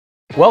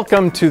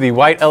Welcome to the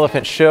White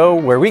Elephant Show,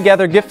 where we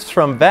gather gifts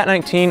from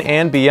VAT19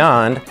 and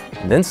beyond,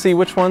 and then see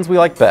which ones we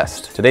like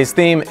best. Today's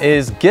theme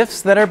is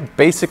gifts that are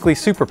basically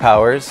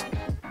superpowers.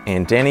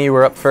 And Danny, you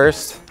were up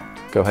first.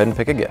 Go ahead and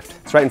pick a gift.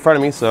 It's right in front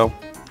of me, so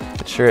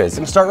It sure is. I'm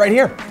gonna start right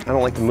here. I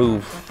don't like to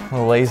move. A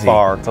little lazy.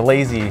 Far. It's a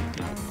lazy.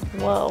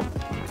 Whoa.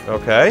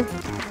 Okay.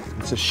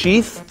 It's a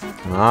sheath.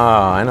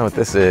 Ah, I know what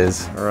this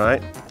is. All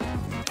right.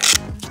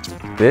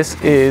 This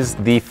is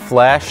the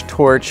Flash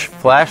Torch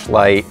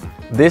flashlight.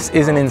 This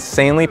is an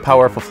insanely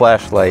powerful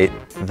flashlight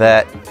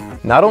that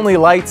not only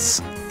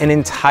lights an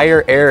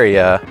entire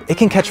area, it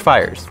can catch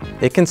fires.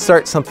 It can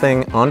start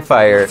something on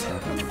fire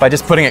by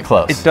just putting it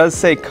close. It does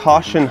say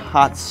caution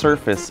hot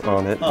surface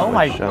on it. Oh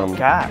my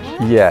gosh.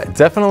 Yeah,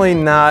 definitely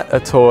not a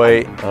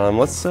toy.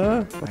 Let's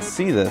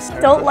see this.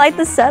 Don't light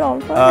the set on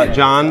fire.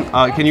 John,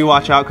 can you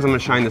watch out because I'm gonna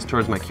shine this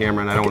towards my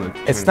camera and I don't want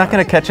to. It's not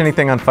going to catch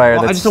anything on fire.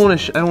 Well, I just don't want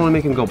to. I don't want to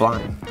make him go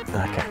blind.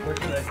 Okay.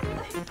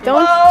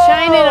 Don't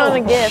shine it on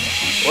a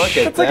gift. Look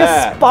at It's like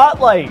a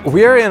spotlight.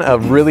 We are in a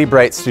really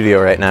bright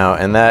studio right now,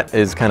 and that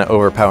is kind of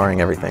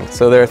overpowering everything.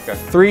 So there are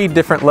 3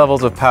 different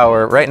levels of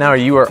power. Right now,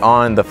 you are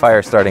on the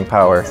fire starting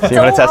power. Do you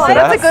want to test it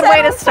out? That's a good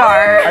way to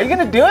start. Are you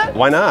gonna do it?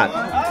 Why not?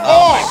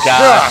 Oh my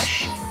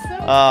gosh.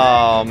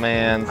 Oh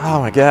man.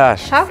 Oh my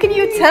gosh. How can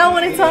you tell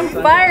when it's on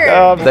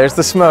fire? There's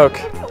the smoke.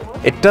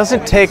 It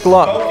doesn't take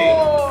long.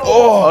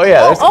 Oh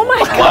yeah. There's, Oh my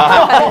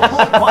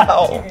god.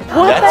 Wow.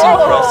 That's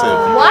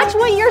impressive. Watch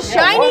what you're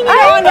shining it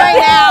on right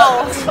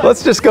now.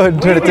 let's just go ahead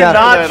and turn it Do down.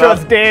 not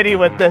trust Danny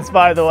with this,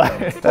 by the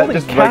way. That Holy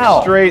just cow.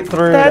 went straight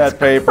through That's that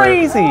paper.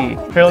 crazy.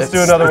 Here, let's do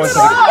another one.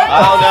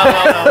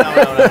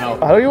 Oh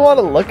no. How do you want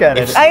to look at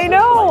it? I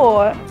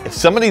know. If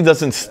somebody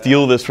doesn't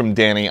steal this from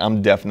Danny,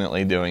 I'm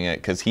definitely doing it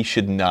because he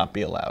should not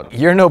be allowed.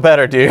 You're no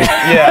better, dude.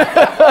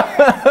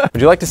 Yeah.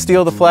 Would you like to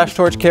steal the flash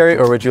torch, Carrie,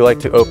 or would you like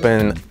to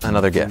open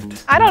another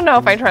gift? I don't know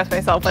if I trust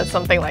myself with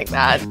something like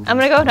that. I'm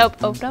gonna go and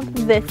open up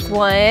this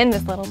one,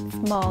 this little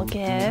small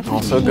gift.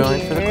 Also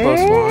going for the here. close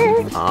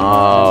one.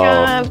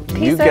 Oh, Piece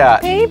you of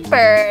got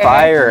paper.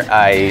 fire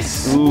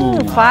ice.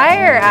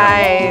 Fire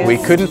eyes. We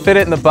couldn't fit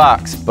it in the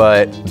box,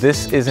 but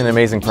this is an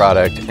amazing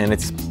product, and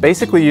it's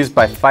basically used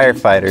by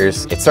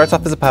firefighters. It starts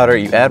off as a powder,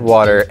 you add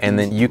water, and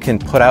then you can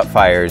put out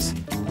fires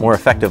more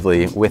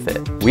effectively with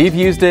it. We've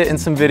used it in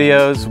some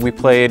videos. We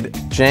played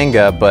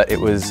Jenga, but it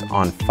was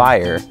on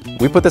fire.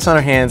 We put this on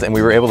our hands and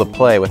we were able to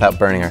play without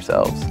burning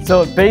ourselves.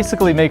 So it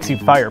basically makes you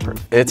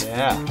fireproof. It's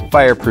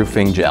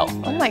fireproofing gel.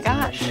 Oh my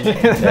gosh.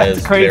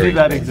 That's crazy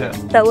that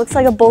exists. That looks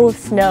like a bowl of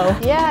snow.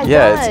 Yeah, it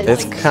Yeah,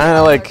 does. it's kind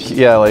of like,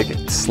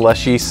 like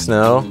slushy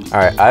snow. All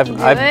right,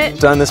 I've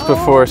done this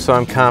before, so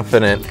I'm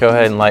confident. Go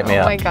ahead and light me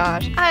Oh up. my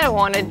gosh. I don't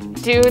want to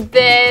do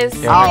this.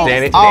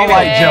 Danny, I'll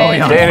light Joey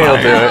on Danny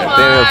will do it. Come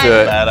Danny will do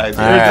it. Bad idea.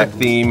 All There's right, a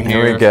theme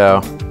here. here we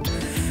go.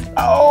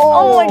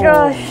 Oh my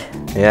gosh.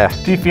 Yeah,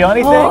 Do you feel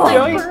anything,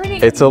 Joey?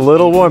 it's a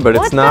little warm, but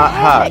it's not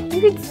hot.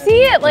 You can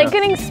see it like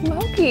getting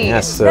smoky.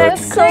 Yeah, so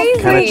That's it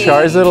crazy. kind of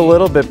chars it a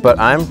little bit, but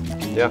I'm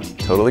Yeah.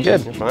 totally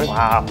good. Fine.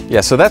 Wow. Yeah,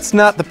 so that's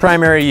not the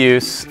primary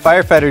use.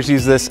 Firefighters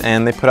use this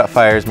and they put out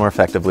fires more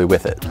effectively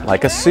with it,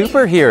 like a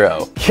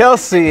superhero.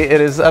 Kelsey,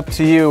 it is up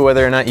to you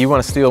whether or not you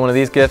want to steal one of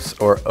these gifts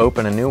or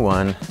open a new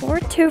one.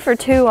 We're 2 for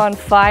 2 on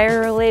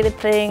fire-related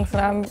things,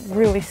 and I'm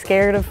really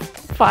scared of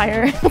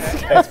fire.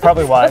 That's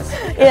probably wise.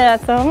 Yeah,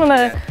 so I'm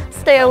gonna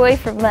stay away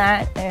from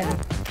that. And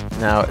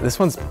Now, this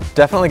one's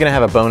definitely gonna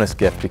have a bonus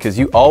gift because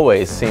you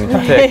always seem to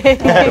pick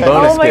the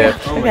bonus oh my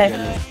gift. gosh.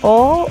 Okay.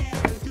 Oh,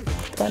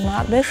 but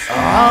not this.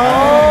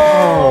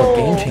 Oh,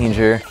 game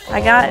changer. I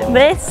got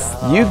this.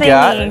 You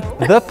thingy.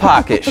 got the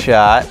pocket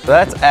shot.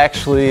 That's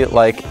actually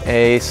like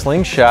a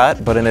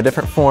slingshot, but in a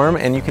different form,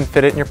 and you can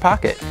fit it in your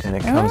pocket. And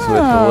it comes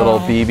with the little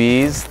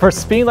BBs. For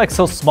being like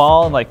so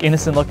small and like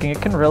innocent looking, it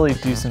can really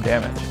do some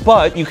damage.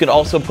 But you could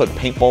also put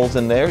paintballs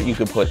in there. You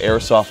could put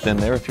airsoft in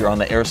there if you're on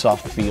the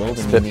airsoft field.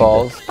 And you need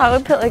Spitballs. I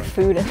would put like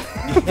food in.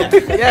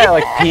 Yeah,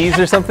 like peas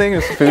or something.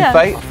 Just food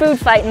fight. Food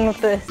fighting with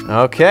this.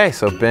 Okay,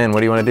 so Ben, what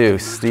do you want to do?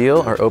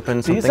 Steal or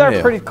open something These are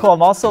new? pretty cool.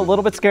 I'm also a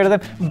little bit scared of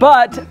them,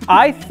 but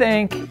I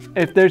think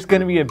if there's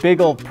gonna be a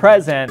big old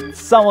present,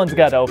 someone's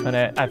gotta open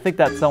it. I think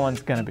that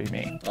someone's gonna be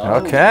me.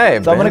 Okay,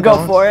 So I'm gonna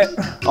go for it.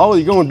 Oh,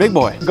 you're going big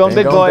boy. Going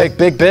big boy.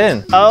 Big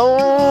Ben.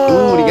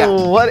 Oh, what do you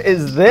got? What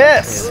is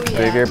this?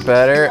 Bigger,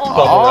 better.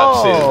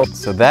 Bubble wrap suit.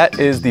 So that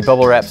is the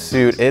bubble wrap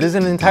suit. It is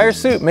an entire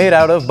suit made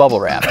out of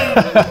bubble wrap.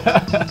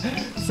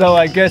 So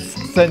I guess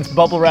since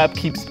bubble wrap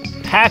keeps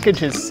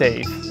packages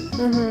safe,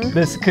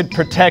 this could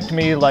protect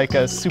me like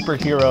a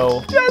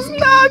superhero. Just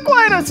not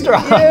quite as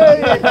strong.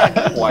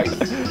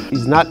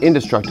 He's not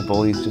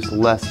indestructible. He's just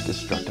less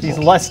destructible. He's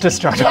less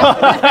destructive.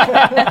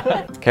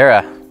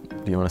 Kara,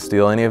 do you want to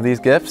steal any of these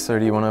gifts, or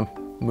do you want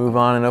to move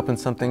on and open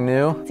something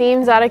new?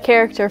 Seems out of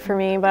character for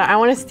me, but I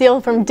want to steal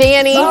from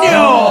Danny. No,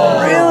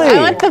 I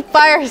want the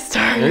fire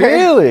starter.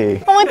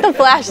 Really? I want the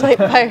flashlight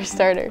fire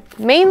starter.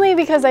 Mainly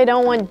because I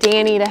don't want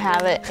Danny to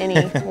have it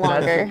any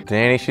longer.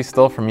 Danny, she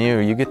stole from you.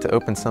 You get to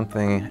open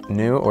something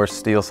new or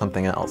steal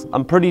something else.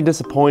 I'm pretty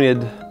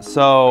disappointed,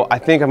 so I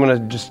think I'm gonna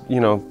just,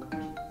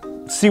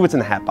 see what's in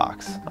the hat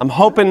box. I'm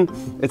hoping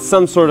it's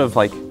some sort of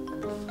like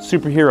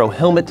superhero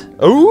helmet.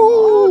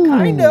 Ooh,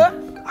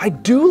 kinda. I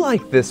do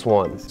like this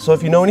one. So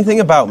if you know anything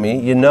about me,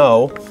 you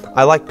know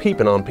I like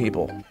peeping on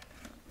people.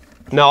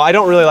 No, I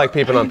don't really like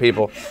peeping on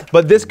people,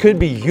 but this could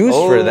be used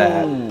for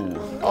that.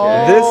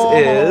 This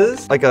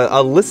is like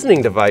a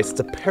listening device. It's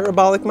a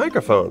parabolic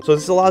microphone. So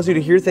this allows you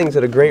to hear things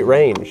at a great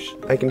range.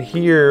 I can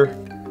hear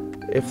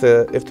if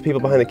the people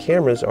behind the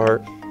cameras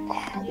are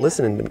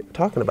listening to me,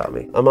 talking about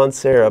me. I'm on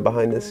Sarah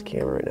behind this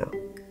camera right now.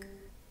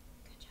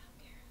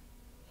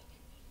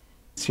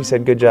 She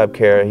said, "Good job,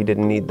 Kara. He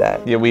didn't need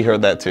that." Yeah, we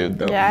heard that too.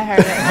 Though. Yeah, I heard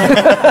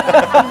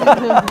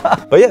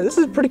it. But yeah, this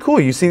is pretty cool.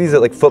 You see these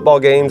at like football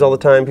games all the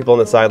time. People on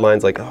the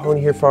sidelines like, "Oh, I want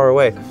to hear far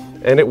away,"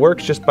 and it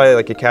works just by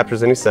like it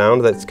captures any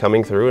sound that's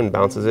coming through and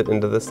bounces it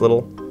into this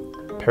little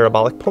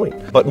parabolic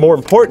point. But more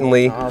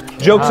importantly,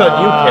 joke's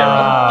on you,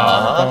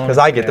 Kara, because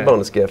I get the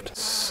bonus gift.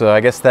 So I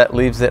guess that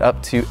leaves it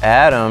up to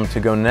Adam to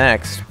go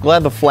next.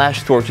 Glad the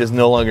flash torch is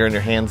no longer in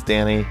your hands,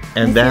 Danny.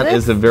 And that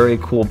is a very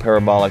cool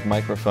parabolic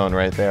microphone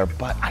right there.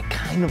 But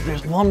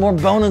there's one more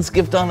bonus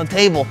gift on the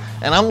table,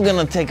 and I'm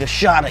gonna take a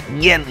shot at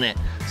getting it.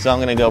 So I'm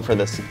gonna go for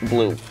this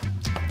blue.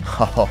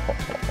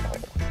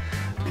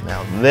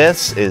 Now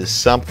this is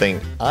something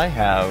I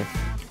have.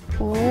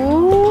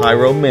 The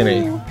Pyro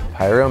Mini.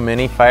 Pyro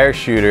Mini Fire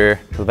Shooter.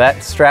 So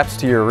that straps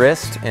to your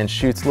wrist and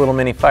shoots little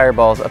mini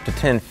fireballs up to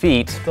 10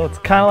 feet. So it's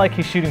kind of like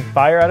he's shooting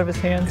fire out of his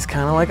hands? It's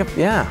kind of like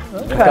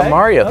like a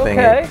Mario thing.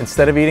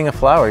 Instead of eating a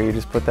flower, you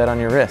just put that on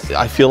your wrist.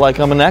 I feel like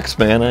I'm an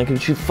X-Man and I can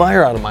shoot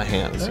fire out of my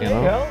hands, you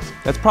know?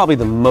 That's probably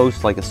the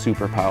most like a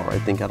superpower, I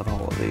think, out of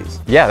all of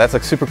these. Yeah, that's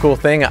a super cool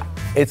thing.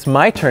 It's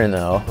my turn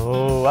though.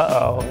 Oh,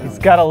 uh-oh. He's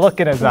got a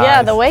look in his eyes.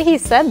 Yeah, the way he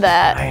said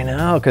that. I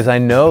know, because I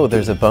know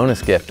there's a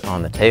bonus gift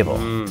on the table.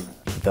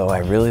 Though I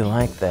really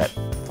like that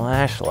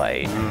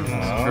flashlight.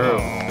 That's true.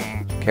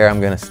 Kara,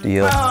 I'm gonna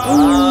steal.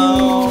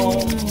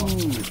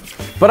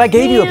 But I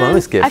gave you a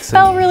bonus gift. I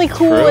felt really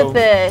cool with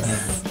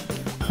this.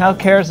 Now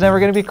Kara's never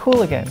gonna be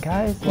cool again,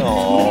 guys.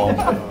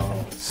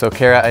 So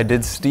Kara, I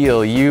did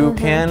steal. You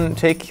can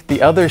take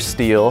the other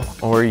steal,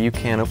 or you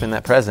can open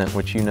that present,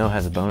 which you know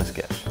has a bonus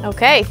gift.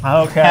 Okay.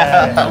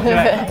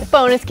 Okay.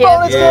 Bonus gift.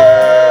 Bonus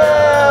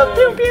gift!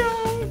 Pew, pew.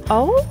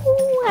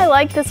 Oh, I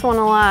like this one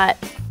a lot.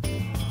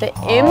 The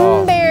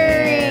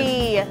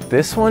Imberry.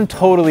 This one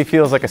totally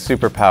feels like a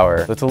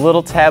superpower. It's a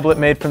little tablet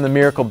made from the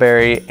Miracle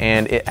Berry,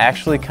 and it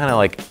actually kind of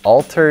like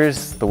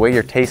alters the way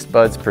your taste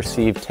buds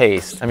perceive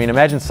taste. I mean,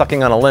 imagine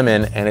sucking on a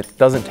lemon and it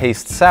doesn't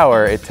taste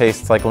sour, it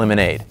tastes like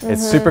lemonade.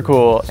 It's super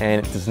cool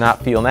and it does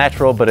not feel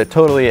natural, but it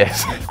totally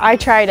is. I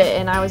tried it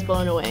and I was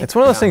blown away. It's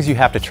one of those things you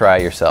have to try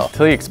yourself.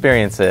 Until you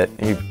experience it,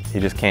 you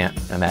just can't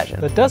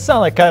imagine. That does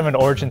sound like kind of an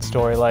origin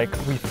story, like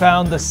we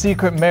found the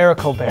secret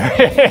Miracle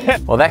Berry.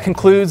 Well, that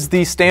concludes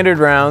the standard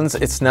rounds.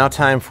 It's now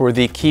time for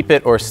the keep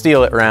it or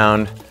steal it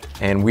round.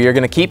 And we are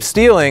gonna keep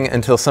stealing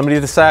until somebody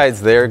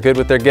decides they're good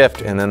with their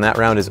gift, and then that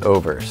round is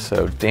over.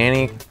 So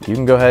Danny, you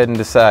can go ahead and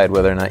decide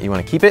whether or not you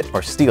wanna keep it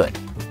or steal it.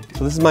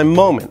 So this is my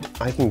moment.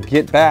 I can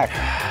get back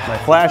my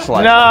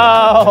flashlight.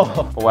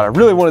 No! But what I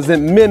really want is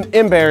them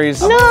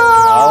Imberries. No!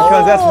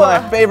 Because that's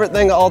my favorite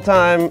thing of all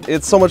time.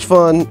 It's so much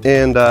fun.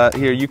 And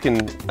here, you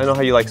can, I know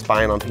how you like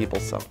spying on people,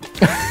 so.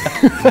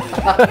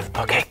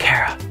 Okay,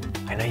 Kara,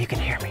 I know you can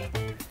hear me.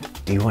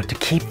 Do you want to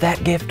keep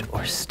that gift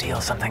or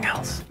steal something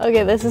else?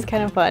 Okay, this is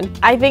kind of fun.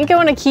 I think I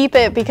want to keep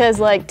it because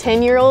like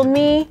 10-year-old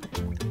me,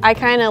 I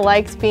kind of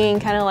liked being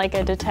kind of like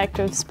a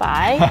detective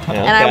spy.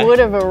 And I would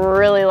have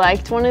really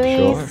liked one of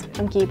these.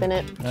 I'm keeping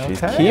it.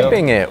 She's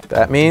keeping it.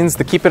 That means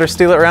the keep it or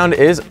steal it round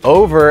is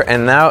over,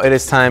 and now it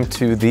is time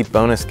to the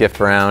bonus gift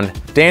round.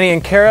 Danny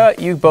and Kara,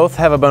 you both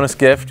have a bonus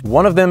gift.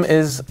 One of them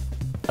is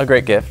a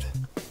great gift.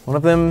 One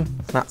of them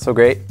is not so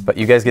great, but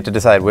you guys get to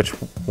decide which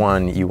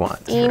one you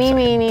want. Eeny,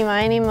 meeny,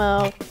 miny,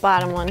 mo,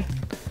 bottom one.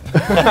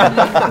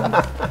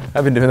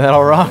 I've been doing that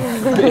all wrong.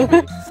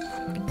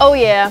 Oh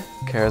yeah.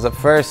 Kara's up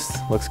first.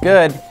 Looks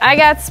good. I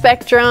got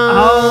Spectrum.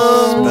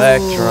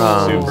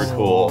 Spectrum. Super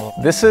cool.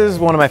 This is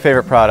one of my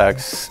favorite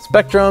products.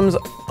 Spectrums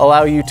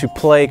allow you to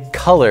play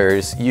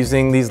colors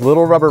using these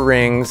little rubber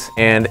rings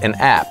and an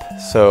app.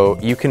 So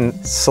you can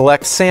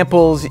select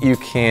samples, you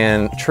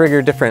can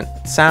trigger different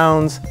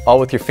sounds, all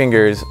with your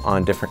fingers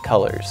on different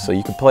colors. So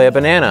you can play a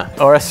banana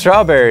or a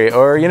strawberry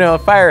or, you know, a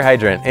fire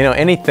hydrant, you know,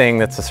 anything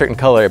that's a certain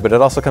color, but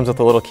it also comes with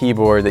a little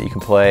keyboard that you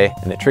can play,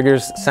 and it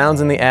triggers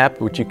sounds in the app,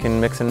 which you can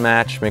mix and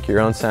match, make your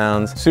own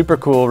sounds. Super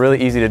cool,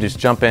 really easy to just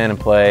jump in and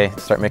play,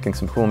 start making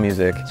some cool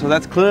music. So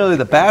that's clearly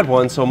the bad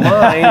one, so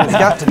mine has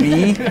got to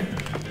be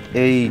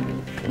a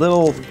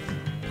little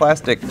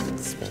plastic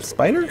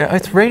spider?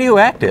 It's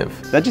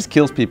radioactive. That just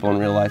kills people in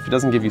real life. It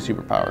doesn't give you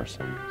superpowers.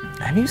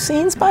 Have you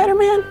seen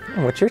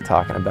Spider-Man? What you're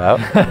talking about.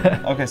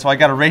 Okay, so I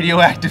got a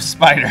radioactive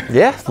spider.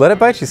 Yeah, let it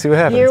bite you, see what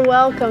happens. You're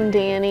welcome,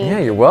 Danny. Yeah,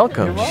 you're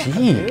welcome.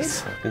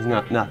 Jeez. It's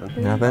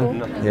nothing. Nothing?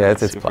 Yeah,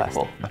 it's plastic.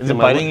 Cool. Is it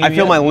biting you I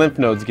feel yet? my lymph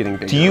nodes getting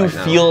bigger. Do you right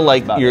now. feel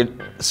like your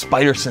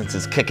spider sense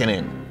is kicking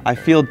in? I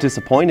feel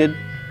disappointed.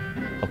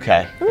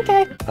 Okay.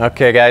 Okay.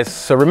 Okay, guys,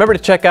 so remember to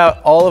check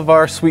out all of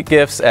our sweet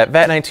gifts at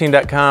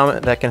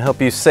vat19.com that can help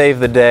you save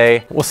the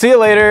day. We'll see you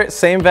later.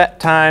 Same vat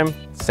time,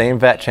 same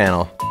vat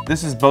channel.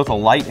 This is both a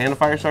light and a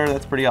fire starter.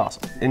 That's pretty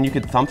awesome. And you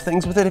could thump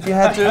things with it if you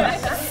had to.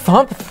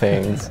 Thump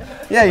things?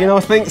 Yeah, you know,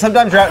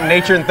 sometimes you're out in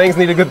nature and things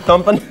need a good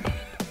thumping.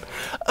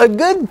 A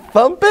good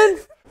thumping?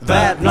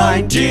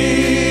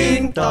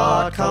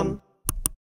 Vat19.com